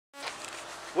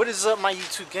What is up, my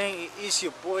YouTube gang? It is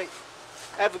your boy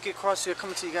Advocate Cross here,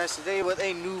 coming to you guys today with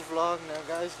a new vlog. Now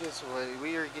guys, guess what?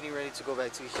 We are getting ready to go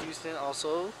back to Houston.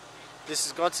 Also, this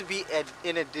is going to be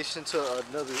in addition to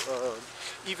another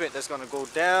event that's going to go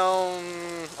down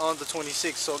on the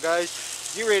 26th. So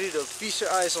guys, get ready to feast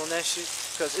your eyes on that shit,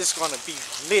 because it's going to be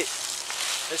lit.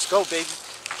 Let's go, baby.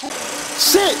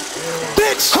 Shit,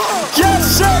 bitch,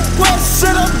 yes, shit, west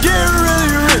shit, I'm getting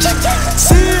really rich.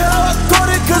 See how I got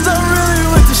it, cause I'm really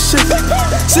with the shit.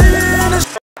 See in the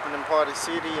in Party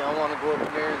City, I want to go up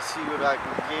in there and see what I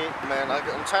can get. Man,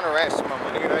 I'm trying to ration my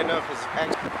money right now, cause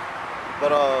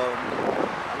but I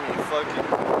mean, fuck it.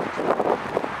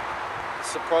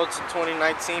 It's approaching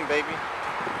 2019, baby.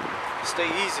 Stay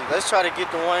easy. Let's try to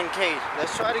get the 1K.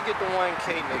 Let's try to get the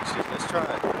 1K next year. Let's try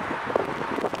it.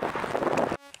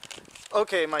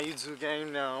 Okay, my YouTube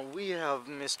gang, now we have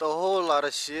missed a whole lot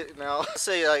of shit. Now I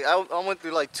say, like, I went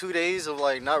through like 2 days of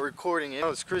like not recording it. It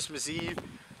was Christmas Eve.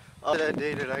 That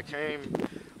day that I came,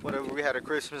 whatever, we had a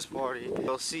Christmas party.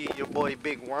 You'll see your boy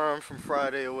Big Worm from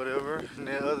Friday or whatever. And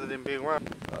then other than Big Worm,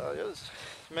 it was,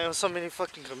 man, so many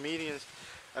fucking comedians.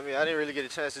 I mean, I didn't really get a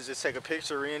chance to just take a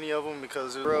picture of any of them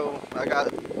because, bro, I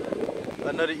got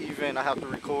another event I have to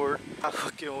record. I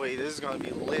fucking wait. This is gonna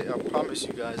be lit. I promise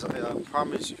you guys. I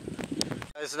promise you.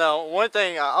 Now, one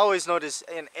thing I always notice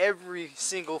in every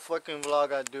single fucking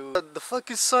vlog I do, the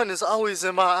fucking sun is always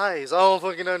in my eyes. I don't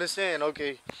fucking understand.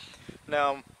 Okay,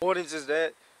 now more than just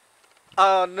that,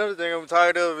 another thing I'm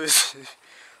tired of is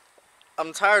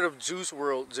I'm tired of Juice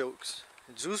WRLD jokes.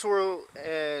 Juice WRLD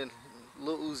and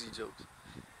Lil Uzi jokes.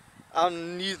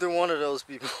 I'm neither one of those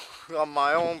people. I'm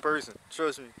my own person.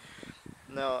 Trust me.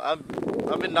 No, I've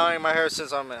been dyeing my hair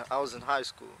since I was in high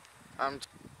school.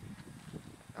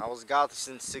 I was goth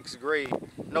since 6th grade.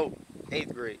 No,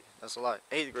 8th grade. That's a lie.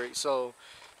 8th grade. So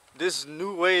this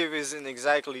new wave isn't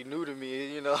exactly new to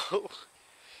me, you know.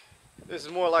 It's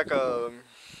more like I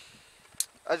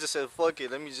just said, fuck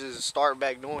it, let me just start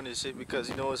back doing this shit because,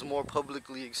 you know, it's more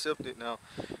publicly accepted now.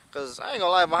 Because I ain't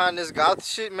gonna lie, behind this goth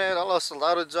shit, man, I lost a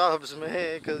lot of jobs,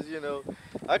 man. Because, you know,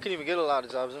 I couldn't even get a lot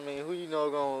of jobs. I mean, who you know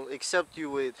gonna accept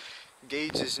you with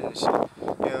gauges and shit,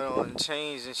 you know, and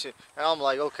chains and shit. And I'm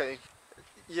like, okay.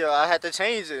 Yeah, I had to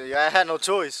change it. Yeah, I had no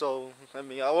choice. So, I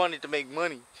mean, I wanted to make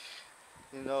money.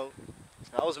 You know,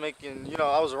 I was making, you know,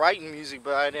 I was writing music,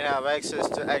 but I didn't have access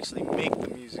to actually make the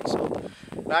music. So,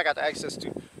 now I got the access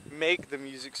to make the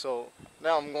music. So,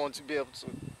 now I'm going to be able to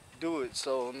do it.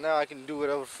 So, now I can do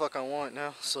whatever the fuck I want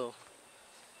now. So,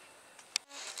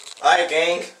 alright,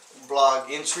 gang. Vlog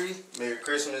entry. Merry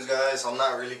Christmas, guys. I'm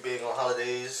not really big on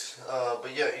holidays.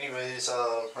 But yeah, anyways,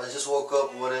 I just woke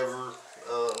up, whatever.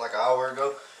 Like an hour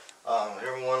ago.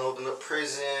 Everyone opened up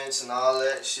presents and all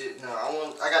that shit. Now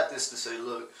I got this to say.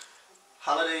 Look,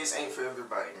 holidays ain't for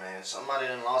everybody, man. Somebody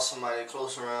done lost somebody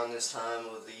close around this time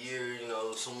of the year. You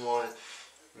know, someone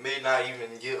may not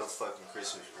even get a fucking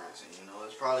Christmas present. You know,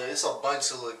 it's a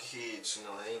bunch of little kids. You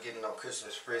know, they ain't getting no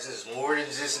Christmas presents. It's more than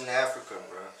just in Africa,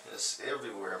 bro. It's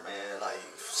everywhere, man. Like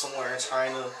somewhere in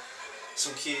China,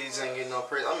 some kids ain't getting no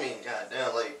presents. I mean,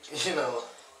 goddamn, like, you know.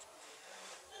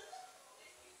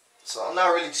 So I'm not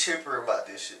really chipper about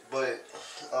this shit, but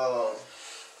I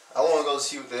want to go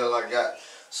see what the hell I got.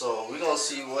 So we're gonna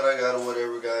see what I got or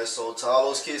whatever, guys. So to all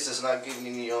those kids that's not getting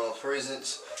any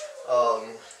presents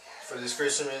for this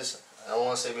Christmas, I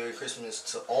want to say Merry Christmas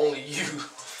to only you,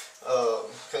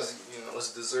 because you know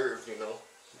it's deserved, you know.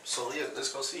 So yeah,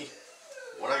 let's go see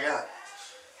what I got.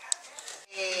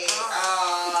 Hey,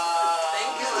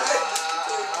 thank you.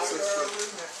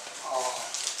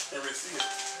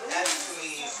 That's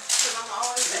sweet. I'm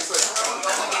always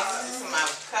to my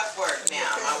cup work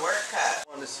now, my work cup. I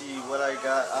want to see what I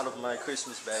got out of my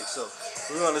Christmas bag, so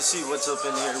we're going to see what's up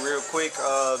in here real quick.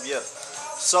 Yeah,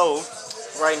 so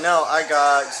right now I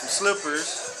got some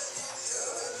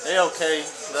slippers. They okay,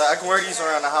 I can wear these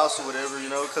around the house or whatever, you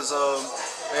know, because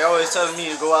they always telling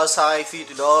me to go outside, feed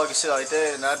the dog and shit like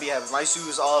that, and I be having my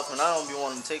shoes off, and I don't be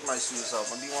wanting to take my shoes off.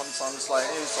 I be wanting something to slide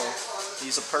in, so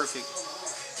these are perfect.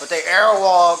 But they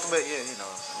airwalk, but yeah, you know,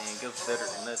 I mean, it's better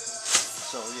than nothing.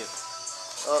 So yeah.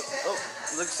 Oh,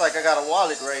 looks like I got a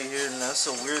wallet right here, and that's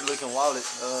a weird looking wallet.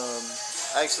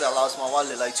 Actually, I lost my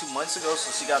wallet like 2 months ago, so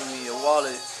she got me a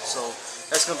wallet. So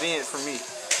that's convenient for me.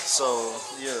 So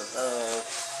yeah,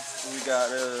 we got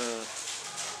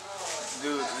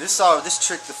dude, this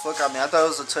tricked the fuck out of me. I thought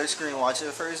it was a touchscreen watch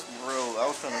at first, bro. I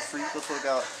was trying to freak the fuck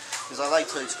out because I like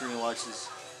touchscreen watches.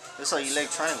 It's like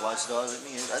electronic watch, dog. I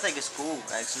mean, I think it's cool,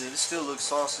 actually. It still looks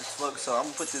sauce as fuck, so I'm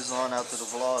gonna put this on after the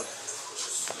vlog.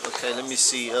 Okay, let me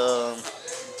see. Oh,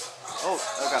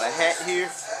 I got a hat here.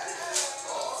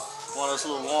 One of those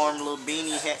little warm little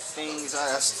beanie hat things.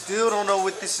 I still don't know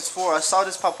what this is for. I saw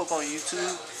this pop up on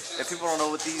YouTube. If people don't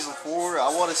know what these are for, I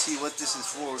want to see what this is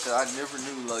for because I never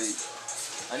knew. Like,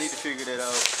 I need to figure that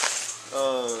out.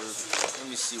 Let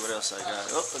me see what else I got.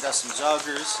 Oh, I got some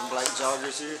joggers, some black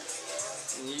joggers here.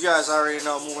 And you guys already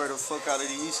know I'm gonna wear the fuck out of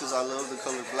these because I love the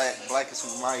color black. Black is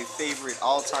my favorite,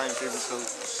 all-time favorite color.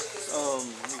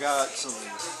 We got some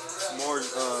more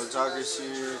joggers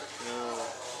here.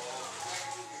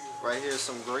 Right here,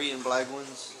 some gray and black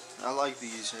ones. I like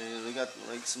these. They got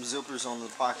like some zippers on the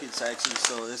pockets actually,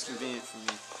 so it's convenient for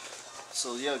me.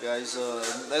 So yeah, guys,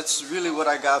 that's really what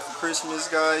I got for Christmas,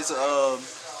 guys.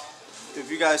 If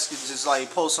you guys could just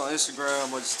like post on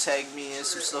Instagram or just tag me in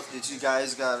some stuff that you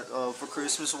guys got for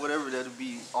Christmas or whatever, that'd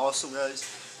be awesome, guys.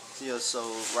 Yeah, so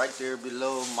right there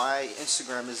below, my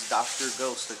Instagram is Dr.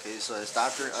 Ghost. Okay, so it's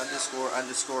Dr__Ghost.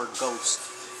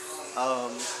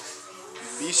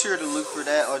 Be sure to look for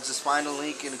that or just find a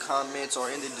link in the comments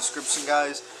or in the description,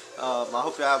 guys. I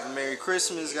hope you have a Merry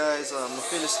Christmas, guys. I'm gonna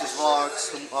finish this vlog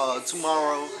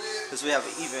tomorrow because we have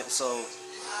an event. So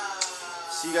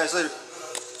see you guys later.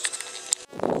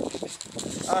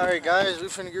 Alright, guys, we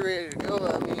finna get ready to go.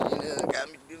 I mean, got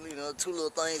me, you know, 2 little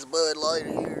things, Bud Light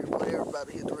here, whatever, about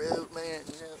to hit the road, man.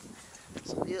 You know.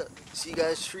 So yeah, see you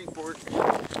guys Shreveport.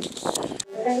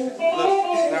 Look,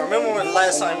 now remember when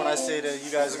last time when I said that you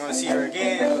guys are gonna see her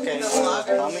again? Okay,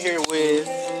 well, I'm here with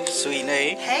Sweet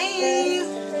Nay. Hey!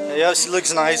 Yeah, she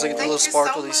looks nice. Look at the little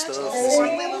sparkly so stuff.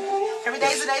 Every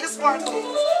day's a day to sparkle.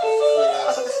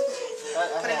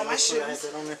 Put it on my shoes.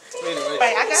 Anyway,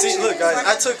 Wait, I got see, you. look, guys,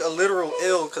 I took a literal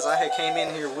L because I had came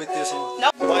in here with this one.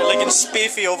 Nope. But look at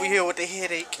Spiffy over here with the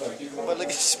headache. But look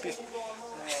at Spiffy.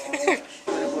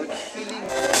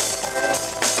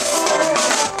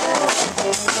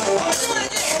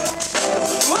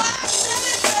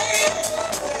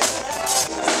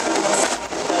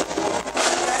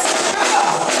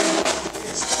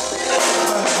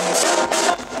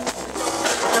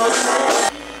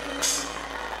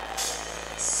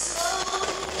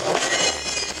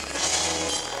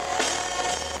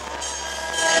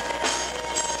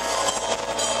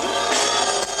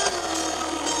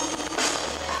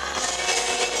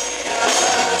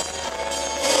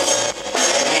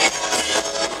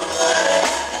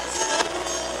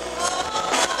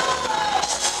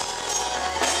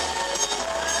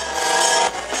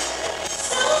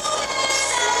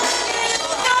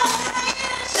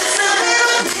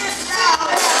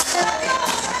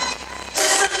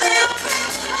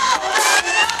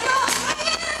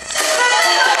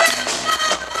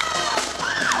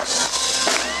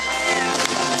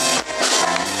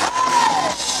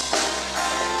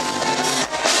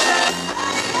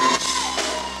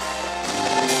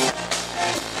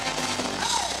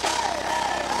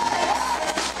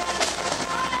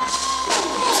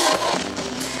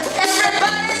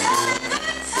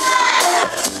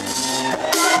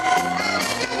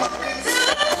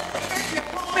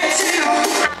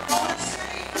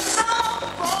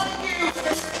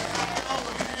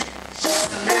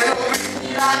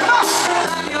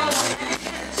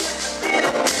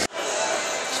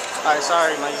 Alright,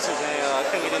 sorry, my YouTube gang. I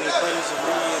couldn't get any footage of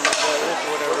me and my boy Wolf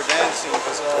or whatever dancing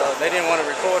because they didn't want to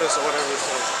record us or whatever.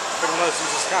 So pretty much we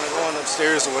just kind of going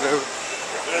upstairs or whatever.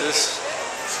 Just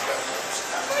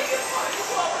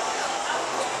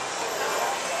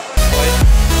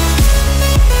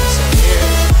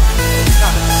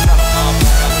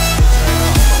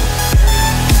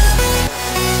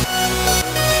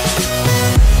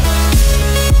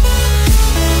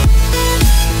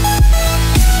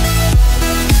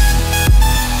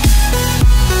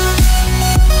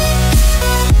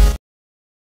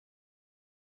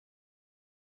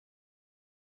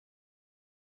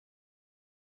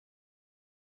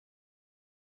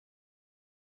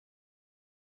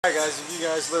alright guys, if you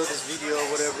guys love this video or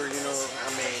whatever, you know,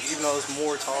 I mean, even though it's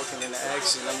more talking than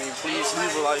action, I mean, please leave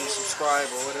a like, subscribe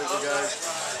or whatever, guys.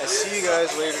 And see you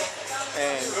guys later.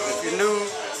 And if you're new,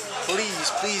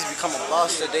 please become a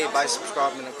boss today by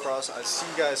subscribing across. I see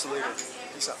you guys later.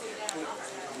 Peace out.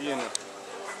 Be in there.